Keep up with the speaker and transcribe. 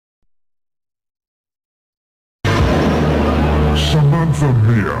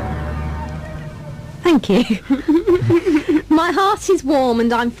from here. Thank you. My heart is warm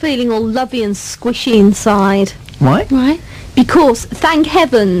and I'm feeling all lovey and squishy inside. Why? Why? Because, thank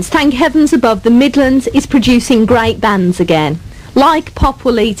heavens above, the Midlands is producing great bands again. Like Pop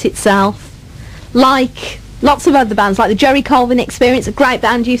Will Eat Itself, like lots of other bands, like the Jerry Colvin Experience, a great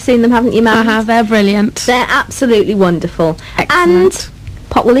band. You've seen them, haven't you, Matt? I have, they're brilliant. They're absolutely wonderful. Excellent. And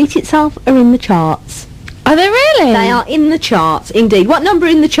Pop Will Eat Itself are in the charts. Are they really? They are in the charts, indeed. What number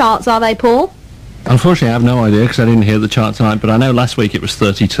in the charts are they, Paul? Unfortunately, I have no idea because I didn't hear the chart tonight, but I know last week it was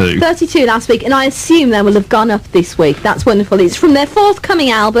 32. 32 last week, and I assume they will have gone up this week. That's wonderful. It's from their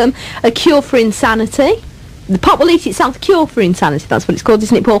forthcoming album, A Cure for Insanity. The Pop Will Eat Itself, Cure for Insanity, that's what it's called,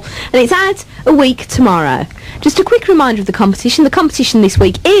 isn't it, Paul? And it's out a week tomorrow. Just a quick reminder of the competition. The competition this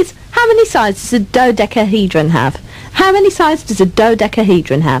week is, how many sides does a dodecahedron have? How many sides does a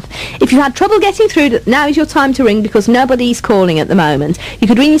dodecahedron have? If you've had trouble getting through, now is your time to ring because nobody's calling at the moment. You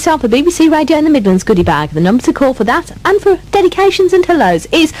could ring yourself a BBC Radio in the Midlands goodie bag. The number to call for that and for dedications and hellos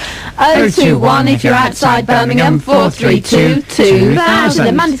is 021 if you're outside Birmingham, 432 2000.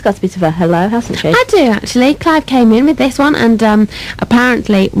 Amanda's got a bit of a hello, hasn't she? I do, actually. Clive came in with this one, and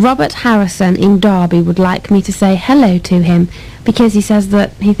apparently Robert Harrison in Derby would like me to say hello to him because he says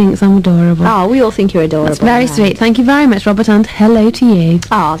that he thinks I'm adorable. Oh, we all think you're adorable. That's very sweet. Thank you very much, Robert, and hello to you.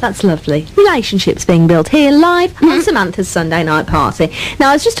 Oh, that's lovely. Relationships being built here live on Samantha's Sunday night party. Now,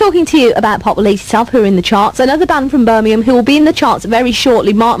 I was just talking to you about Pop Will Eat Itself, who are in the charts. Another band from Birmingham who will be in the charts very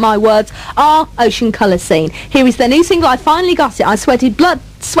shortly, mark my words, are Ocean Colour Scene. Here is their new single. I finally got it. I sweated blood,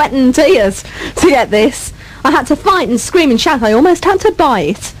 sweat and tears to get this. I had to fight and scream and shout. I almost had to buy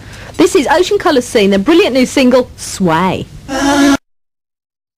it. This is Ocean Colour Scene, their brilliant new single, Sway.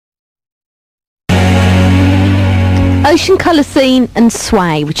 Ocean Colour Scene and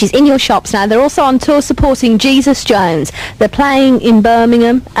Sway, which is in your shops now. They're also on tour supporting Jesus Jones. They're playing in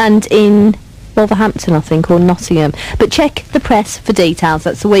Birmingham and in Wolverhampton, I think, or Nottingham. But check the press for details.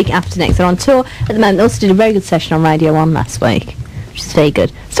 That's the week after next. They're on tour at the moment. They also did a very good session on Radio 1 last week, which is very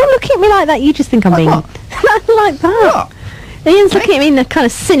good. Stop looking at me like that. You just think I'm being... like that. What? Ian's looking at me in a kind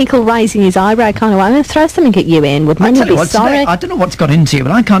of cynical, raising his eyebrow kind of way. I'm going to throw something at you, Ian. Wouldn't you be sorry? I don't know what's got into you,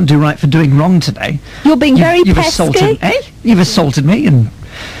 but I can't do right for doing wrong today. You're being very You've pesky. You've assaulted me, and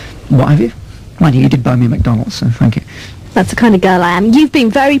what have you? Mind you did buy me a McDonald's, so thank you. That's the kind of girl I am. You've been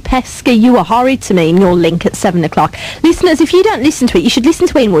very pesky. You were horrid to me in your link at 7 o'clock. Listeners, if you don't listen to it, you should listen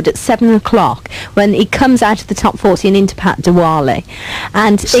to Ian Wood at 7 o'clock when he comes out of the top 40 and into Pat Diwali.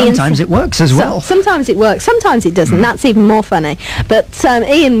 And sometimes it works as well. Sometimes it works. Sometimes it doesn't. That's even more funny. But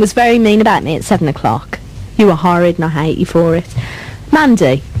Ian was very mean about me at 7 o'clock. You were horrid and I hate you for it.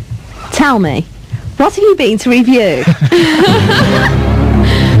 Mandy, tell me, what have you been to review?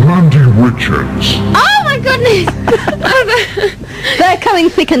 Mandy Richards. Oh my goodness! They're coming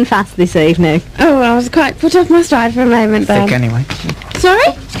thick and fast this evening. Oh, I was quite put off my stride for a moment then. Thick anyway.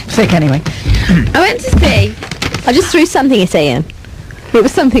 Sorry? Thick anyway. I went to see I just threw something at Ian. It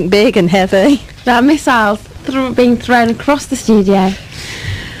was something big and heavy. that missile being thrown across the studio.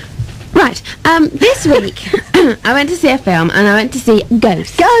 Right, this week I went to see a film and I went to see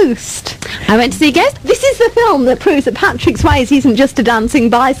Ghost. Ghost! I went to see Ghost. This is the film that proves that Patrick Swayze isn't just a dancing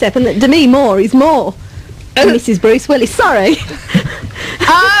bicep and that Demi Moore is more. Mrs. Bruce Willis, sorry.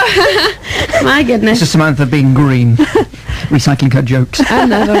 Oh, my goodness. This is Samantha being green. Recycling her jokes.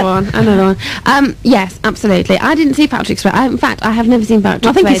 Another one. Yes, absolutely. I didn't see Patrick Swayze. In fact, I have never seen Patrick Swayze.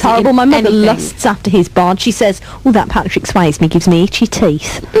 I think he's horrible. My mother anything. lusts after his bod. She says, oh, that Patrick Swayze gives me itchy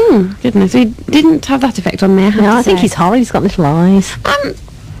teeth. Goodness, he didn't have that effect on me, I think he's horrid. He's got little eyes.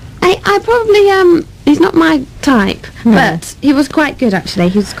 I probably, he's not my type, but he was quite good, actually.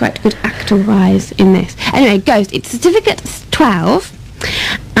 He was quite good actor-wise in this. Anyway, Ghost, it's Certificate 12,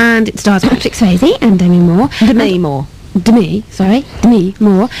 and it stars Patrick Swayze and Demi Moore. Demi Moore. Demi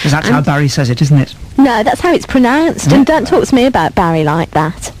Moore. Because that's how Barry says it, isn't it? No, that's how it's pronounced, and don't talk to me about Barry like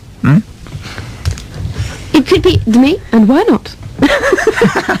that. It could be Demi, and why not?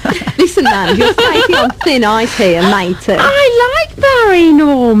 Listen, man, you're taking on thin ice here, matey. I like Barry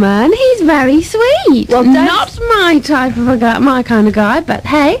Norman. He's very sweet. Well, not my type of a guy, my kind of guy, but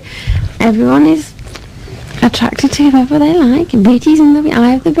hey, everyone is attracted to whoever they like. Beauty's in the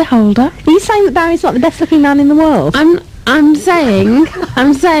eye of the beholder. Are you saying that Barry's not the best looking man in the world? I'm saying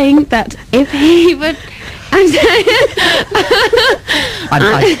that if he would... I'm saying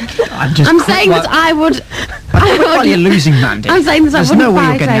that I would... Well, you're losing, Mandy. I'm saying that There's I no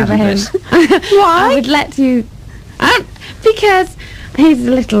wouldn't way you're fight getting over out of him. this. Why? I would let you... because he's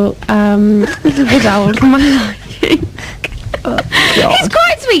a little bit old for my liking. He's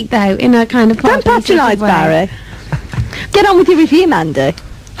quite sweet, though, in a kind of... Don't patronise Barry. Get on with your review, Mandy.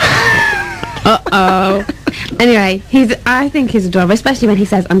 Uh-oh. Anyway, I think he's adorable, especially when he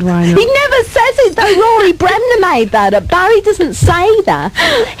says, and why not? He never says it though, Rory. Bremner made that up. Barry doesn't say that.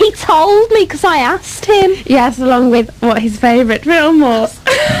 He told me because I asked him. Yes, along with what his favourite film was.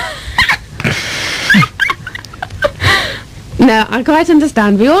 No, I quite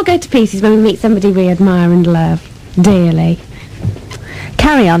understand. We all go to pieces when we meet somebody we admire and love dearly.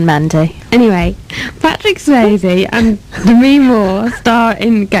 Carry on, Mandy. Anyway, Patrick Swayze and Demi Moore star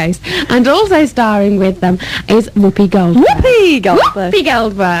in Ghost, and also starring with them is Whoopi Goldberg. Whoopi Goldberg. Whoopi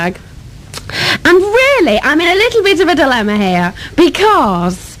Goldberg. And really, I'm in a little bit of a dilemma here,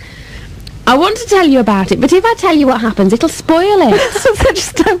 because I want to tell you about it, but if I tell you what happens, it'll spoil it. I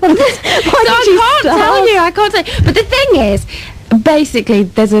just don't want to... I can't say. But the thing is, basically,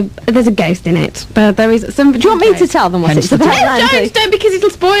 there's a ghost in it. But there is some. Do you want me to tell them what it's about? Don't, because it'll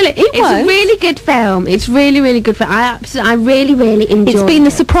spoil it. It's a really good film. It's really, really good film. I really, really enjoyed it. It's been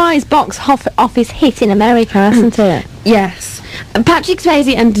the surprise box office hit in America, hasn't it? Yes. Patrick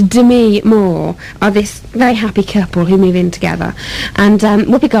Swayze and Demi Moore are this very happy couple who move in together, and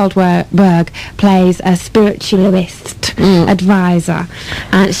Whoopi Goldberg plays a spiritualist advisor,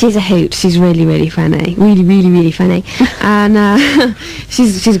 and she's a hoot. She's really, really funny, really, really, really funny, and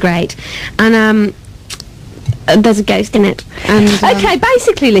she's great, and there's a ghost in it. And okay,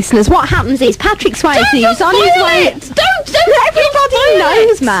 basically, listeners, what happens is Patrick Swayze is on his way. Don't everybody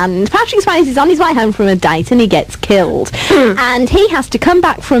knows, man. Patrick Swayze is on his way home from a date and he gets killed, and he has to come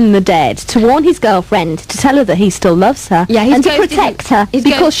back from the dead to warn his girlfriend, to tell her that he still loves her, and to protect her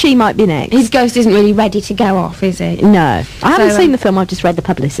because she might be next. His ghost isn't really ready to go off, is he? No, I haven't seen the film. I've just read the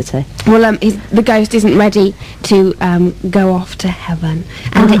publicity. Well, the ghost isn't ready to go off to heaven,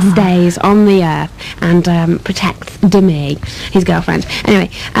 and it stays on the earth and protects Demi, his girlfriend. Anyway,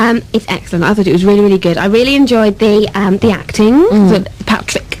 it's excellent. I thought it was really, really good. I really enjoyed the acting. That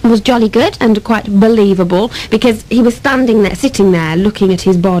Patrick was jolly good and quite believable, because he was sitting there, looking at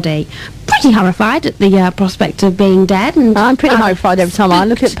his body, pretty horrified at the prospect of being dead. And I'm pretty horrified every time I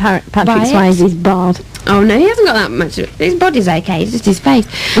look at Patrick Swayze's bod. Oh no, he hasn't got that much. His body's okay. It's just his face.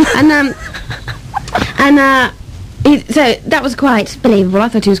 So that was quite believable. I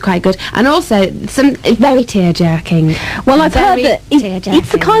thought he was quite good, and also some very tear-jerking. Well, I've heard that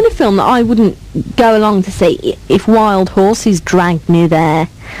it's the kind of film that I wouldn't go along to see if wild horses dragged me there.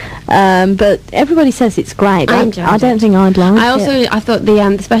 But everybody says it's great. I don't think I'd like it. I thought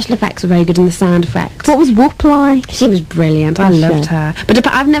the special effects were very good, and the sound effects. What was Whoop like? She was brilliant. I loved her. But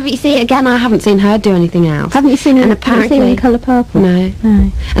I've never, you see, again, I haven't seen her do anything else. Haven't you seen her in Colour Purple? No.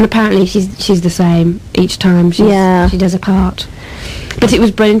 And apparently she's the same each time she does a part. But it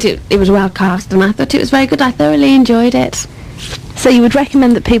was brilliant. It was well cast, and I thought it was very good. I thoroughly enjoyed it. So you would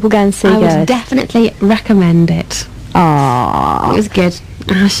recommend that people go and see it? I would definitely recommend it. Aww. It was good.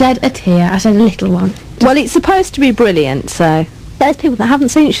 I shed a tear. I shed a little one. Well, it's supposed to be brilliant, so those people that haven't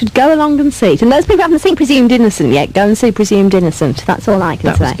seen it should go along and see it. And those people who haven't seen Presumed Innocent yet, go and see Presumed Innocent. That's all I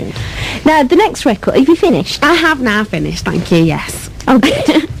can say. That was good. Now, the next record, have you finished? I have now finished, thank you, yes. Oh,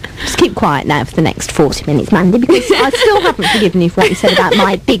 good. Just keep quiet now for the next 40 minutes, Mandy, because I still haven't forgiven you for what you said about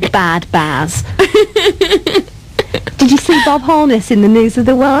my big bad Baz. Did you see Bob Holness in the News of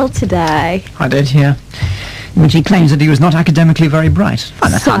the World today? I did, yeah. In which he claims that he was not academically very bright. I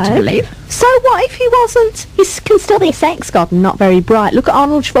find that hard to believe. So what if he wasn't? He can still be a sex god and not very bright. Look at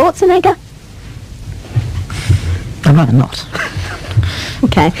Arnold Schwarzenegger. I'd rather not.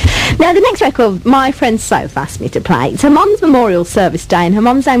 Okay. Now, the next record, my friend Soph asked me to play. It's her mum's memorial service day, and her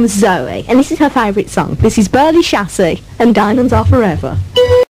mum's name was Zoe, and this is her favourite song. This is Burley Chassis and Diamonds Are Forever.